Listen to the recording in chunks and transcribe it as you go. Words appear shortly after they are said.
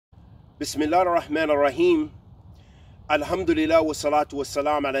Bismillah ar-Rahman ar-Rahim. Alhamdulillah wa salatu wa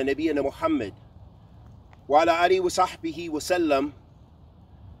salam ala nabiyyina Muhammad wa ala alihi wa sahbihi wa sallam.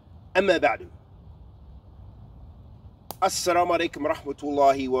 Amma ba'du. Assalamu alaikum wa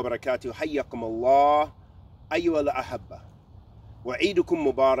rahmatullahi wa barakatuh. Hayyakum Allah, ayyuha al-ahabba. Wa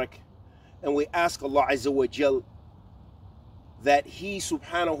Eidukum Mubarak. And we ask Allah Azza wa Jal that He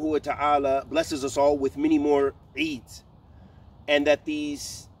subhanahu wa ta'ala blesses us all with many more Eids, and that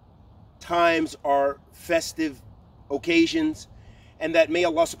these times are festive occasions, and that may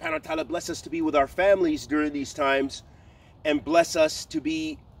Allah subhanahu wa ta'ala bless us to be with our families during these times, and bless us to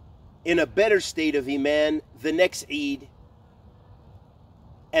be in a better state of Iman the next Eid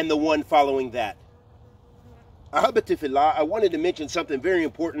and the one following that. Ahabati fillah, I wanted to mention something very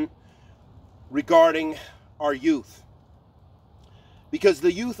important regarding our youth, because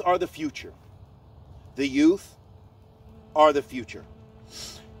the youth are the future. The youth are the future.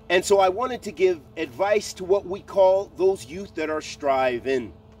 And so I wanted to give advice to what we call those youth that are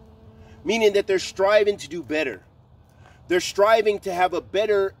striving, meaning that they're striving to do better. They're striving to have a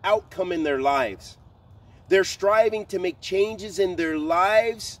better outcome in their lives. They're striving to make changes in their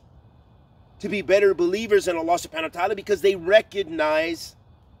lives to be better believers in Allah subhanahu wa ta'ala, because they recognize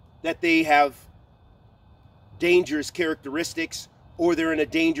that they have dangerous characteristics, or they're in a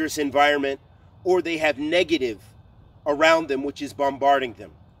dangerous environment, or they have negative around them which is bombarding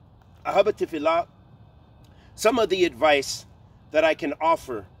them. Ahabati fillah, some of the advice that I can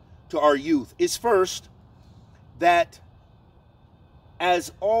offer to our youth is, first, that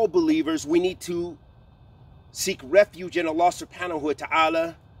as all believers we need to seek refuge in Allah subhanahu wa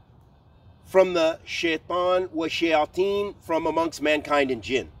ta'ala from the shaitan wa shayateen, from amongst mankind and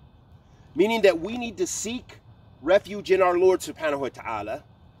jinn. Meaning that we need to seek refuge in our Lord subhanahu wa ta'ala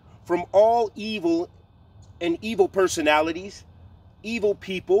from all evil and evil personalities, evil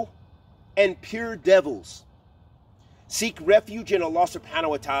people, and pure devils. Seek refuge in Allah subhanahu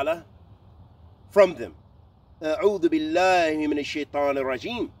wa ta'ala from them. A'udhu billahi minash shaitanir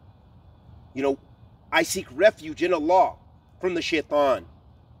rajim. You know, I seek refuge in Allah from the shaitan,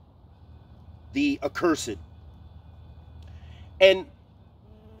 the accursed. And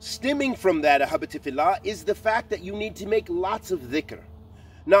stemming from that, ahabati fillah, is the fact that you need to make lots of dhikr.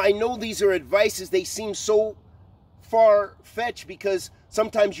 Now, I know these are advices, they seem so far-fetched, because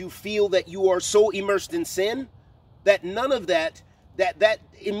sometimes you feel that you are so immersed in sin that none of that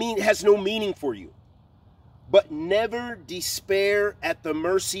has no meaning for you. But never despair at the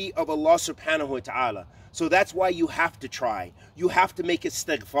mercy of Allah subhanahu wa ta'ala. So that's why you have to try. You have to make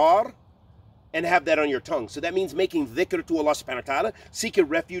istighfar and have that on your tongue. So that means making dhikr to Allah subhanahu wa ta'ala, seeking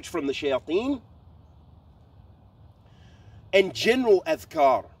refuge from the shayateen, and general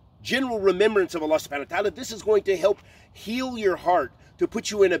adhkar, general remembrance of Allah subhanahu wa ta'ala. This is going to help heal your heart, to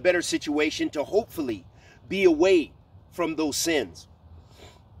put you in a better situation, to hopefully be away from those sins.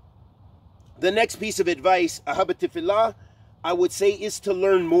 The next piece of advice, ahabati fillah, I would say, is to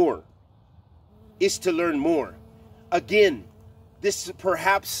learn more. Is to learn more. Again, this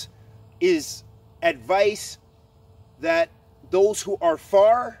perhaps is advice that those who are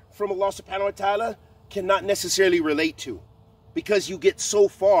far from Allah subhanahu wa ta'ala cannot necessarily relate to, because you get so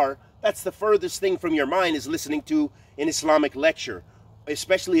far. That's the furthest thing from your mind, is listening to an Islamic lecture,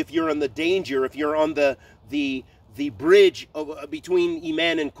 especially if you're on the danger, if you're on the bridge between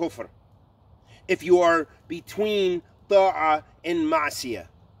iman and kufr, if you are between ta'ah and ma'siyah,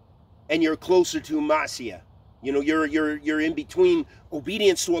 and you're closer to ma'siyah. You know, you're in between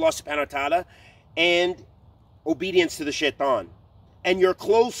obedience to Allah subhanahu wa ta'ala and obedience to the shaitan. And you're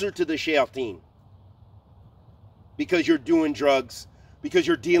closer to the shayateen, because you're doing drugs, because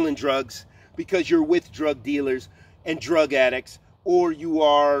you're dealing drugs, because you're with drug dealers and drug addicts, or you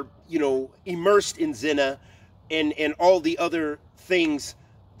are, you know, immersed in zina and all the other things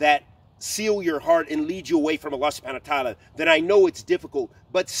that seal your heart and lead you away from Allah subhanahu wa ta'ala. Then I know it's difficult,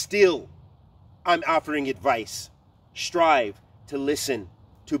 but still, I'm offering advice. Strive to listen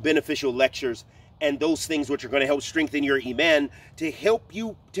to beneficial lectures and those things which are going to help strengthen your iman, to help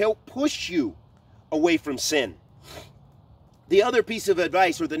push you away from sin. The other piece of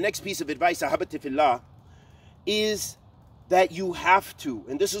advice, or the next piece of advice, ahabati fillah, is that you have to,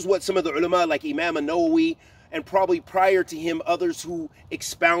 and this is what some of the ulama like Imam An-Nawawi, and probably prior to him others who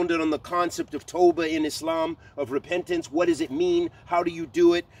expounded on the concept of tawbah in Islam, of repentance. What does it mean? How do you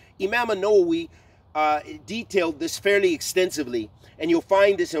do it? Imam An-Nawawi detailed this fairly extensively, and you'll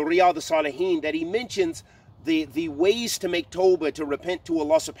find this in Riyadh al-Salihin, that he mentions the ways to make tawbah, to repent to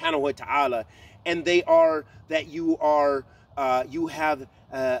Allah subhanahu wa ta'ala, and they are that you have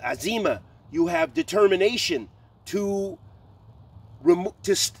azima, you have determination to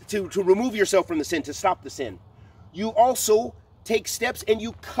remove yourself from the sin, to stop the sin. You also take steps and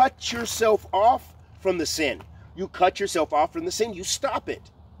you cut yourself off from the sin. You cut yourself off from the sin, you stop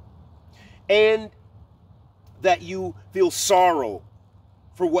it. And that you feel sorrow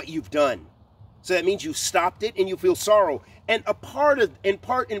for what you've done. So that means you stopped it and you feel sorrow. And part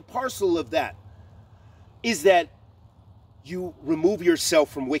and parcel of that is that you remove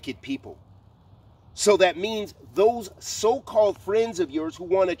yourself from wicked people. So that means those so-called friends of yours who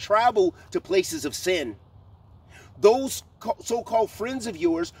want to travel to places of sin, those so-called friends of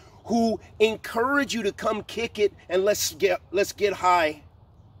yours who encourage you to come kick it and let's get high,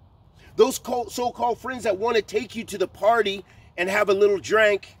 those so-called friends that want to take you to the party and have a little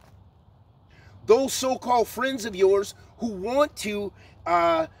drink, those so-called friends of yours who want to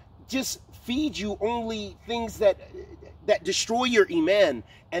just feed you only things that destroy your iman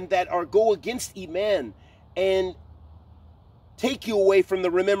and that go against iman and take you away from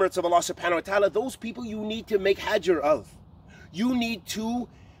the remembrance of Allah subhanahu wa ta'ala, those people you need to make hajr of. You need to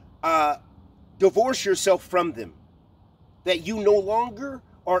divorce yourself from them. That you no longer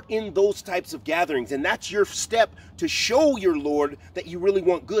are in those types of gatherings. And that's your step to show your Lord that you really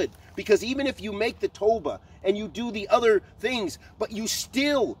want good. Because even if you make the tawbah and you do the other things, but you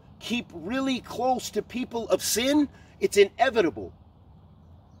still keep really close to people of sin, it's inevitable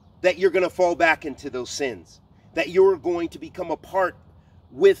that you're going to fall back into those sins. That you're going to become a part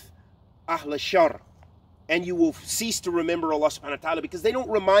with Ahl Shar. And you will cease to remember Allah subhanahu wa ta'ala because they don't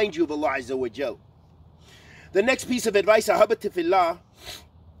remind you of Allah Azza wa Jal. The next piece of advice, Ahabati fillah,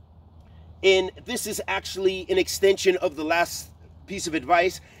 and this is actually an extension of the last piece of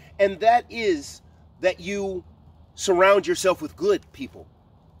advice, and that is that you surround yourself with good people.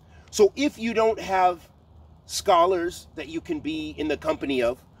 So if you don't have scholars that you can be in the company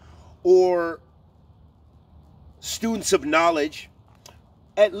of, or students of knowledge,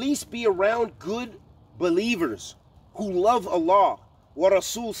 at least be around good believers who love Allah wa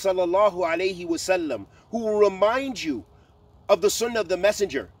Rasul sallallahu alayhi wasallam, who will remind you of the sunnah of the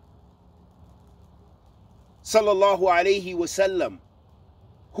messenger sallallahu alayhi wasallam,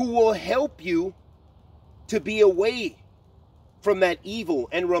 who will help you to be away from that evil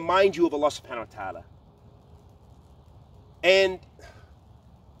and remind you of Allah subhanahu wa ta'ala. And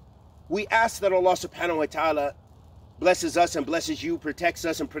we ask that Allah subhanahu wa ta'ala blesses us and blesses you, protects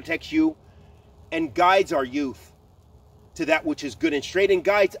us and protects you, and guides our youth to that which is good and straight, and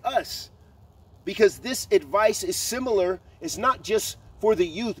guides us. Because this advice is similar, it's not just for the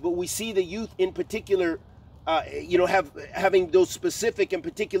youth, but we see the youth in particular having those specific and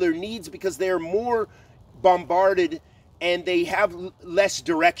particular needs because they are more bombarded and they have less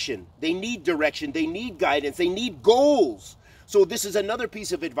direction. They need direction, they need guidance, they need goals. So this is another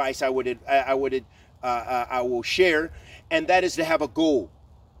piece of advice I will share, and that is to have a goal.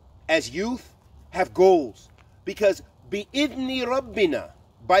 As youth, have goals. Because bi'idni rabbina,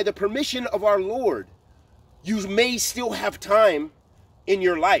 by the permission of our Lord, you may still have time in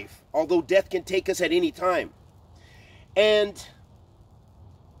your life, although death can take us at any time. And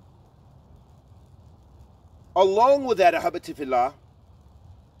along with that, ahabati fillah,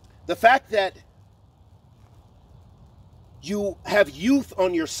 the fact that you have youth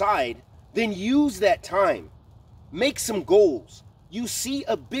on your side, then use that time. Make some goals. You see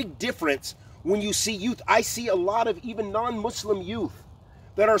a big difference when you see youth. I see a lot of even non-Muslim youth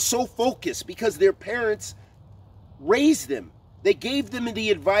that are so focused because their parents raised them. They gave them the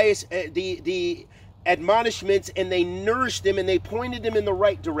advice, the admonishments, and they nourished them and they pointed them in the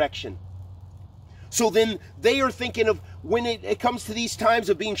right direction. So then they are thinking of when it comes to these times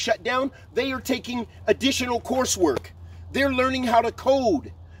of being shut down, they are taking additional coursework. They're learning how to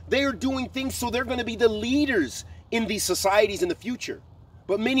code. They are doing things so they're going to be the leaders in these societies in the future.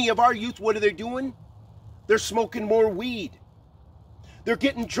 But many of our youth, what are they doing? They're smoking more weed. They're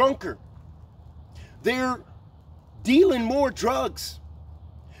getting drunker. They're dealing more drugs.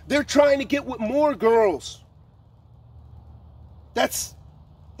 They're trying to get with more girls. That's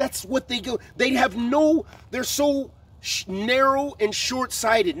what they go. They have they're so narrow and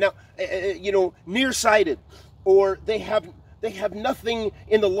short-sighted. Now, nearsighted, or they have nothing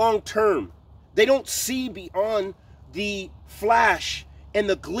in the long term. They don't see beyond the flash and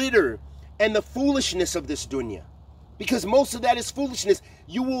the glitter and the foolishness of this dunya. Because most of that is foolishness.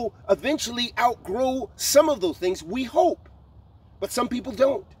 You will eventually outgrow some of those things, we hope. But some people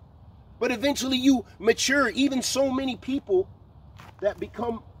don't. But eventually you mature. Even so many people that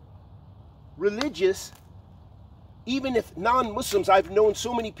become religious, even if non-Muslims, I've known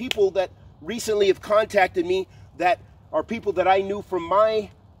so many people that recently have contacted me that are people that I knew from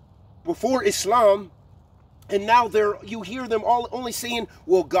before Islam, And now you hear them all only saying,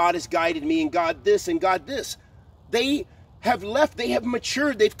 well, God has guided me, and God this, and God this. They have left, they have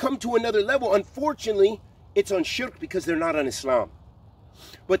matured, they've come to another level. Unfortunately, it's on shirk because they're not on Islam.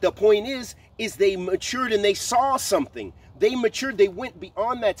 But the point is they matured and they saw something. They matured, they went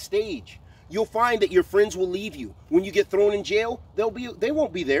beyond that stage. You'll find that your friends will leave you. When you get thrown in jail, they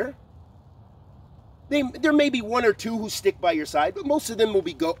won't be there. There may be one or two who stick by your side, but most of them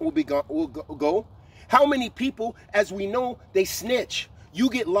will go. How many people, as we know, they snitch? You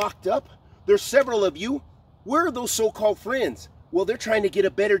get locked up. There's several of you. Where are those so-called friends? Well, they're trying to get a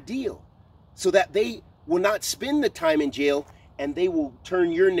better deal so that they will not spend the time in jail, and they will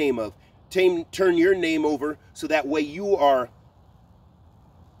turn your name over so that way you are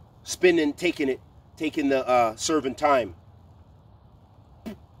taking the serving time.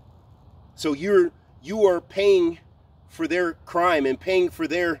 So you are paying for their crime and paying for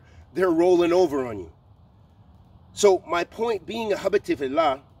their rolling over on you. So my point being, ahabati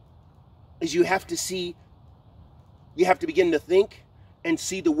fillah, is you have to begin to think and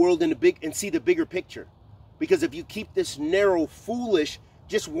see the world see the bigger picture. Because if you keep this narrow, foolish,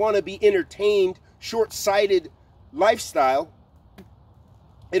 just want to be entertained, short-sighted lifestyle,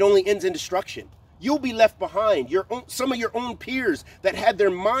 it only ends in destruction. You'll be left behind. Some of your own peers that had their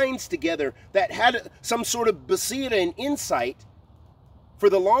minds together, that had some sort of basira and insight for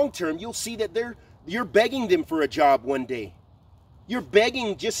the long term, you'll see that you're begging them for a job one day. You're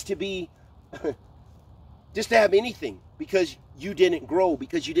begging just to have anything because you didn't grow,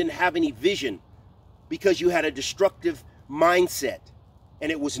 because you didn't have any vision, because you had a destructive mindset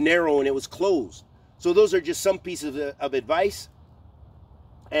and it was narrow and it was closed. So those are just some pieces of advice.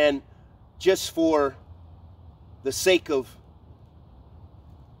 And just for the sake of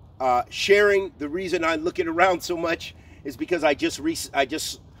sharing, the reason I'm looking around so much is because I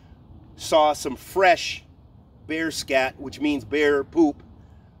just saw some fresh bear scat, which means bear poop.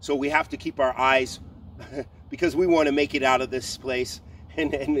 So we have to keep our eyes because we want to make it out of this place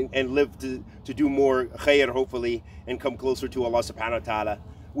and live to do more khair, hopefully, and come closer to Allah subhanahu wa ta'ala.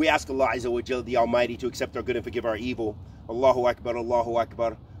 We ask Allah Azza wa Jal, the Almighty, to accept our good and forgive our evil. Allahu Akbar, Allahu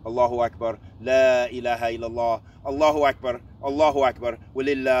Akbar, Allahu Akbar, La ilaha illallah, Allahu Akbar,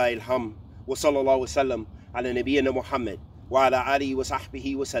 Walillahi alhamd, wa sallallahu wa sallam ala nabiyyina Muhammad, wa ala alihi wa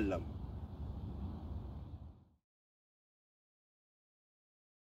sahbihi wa sallam.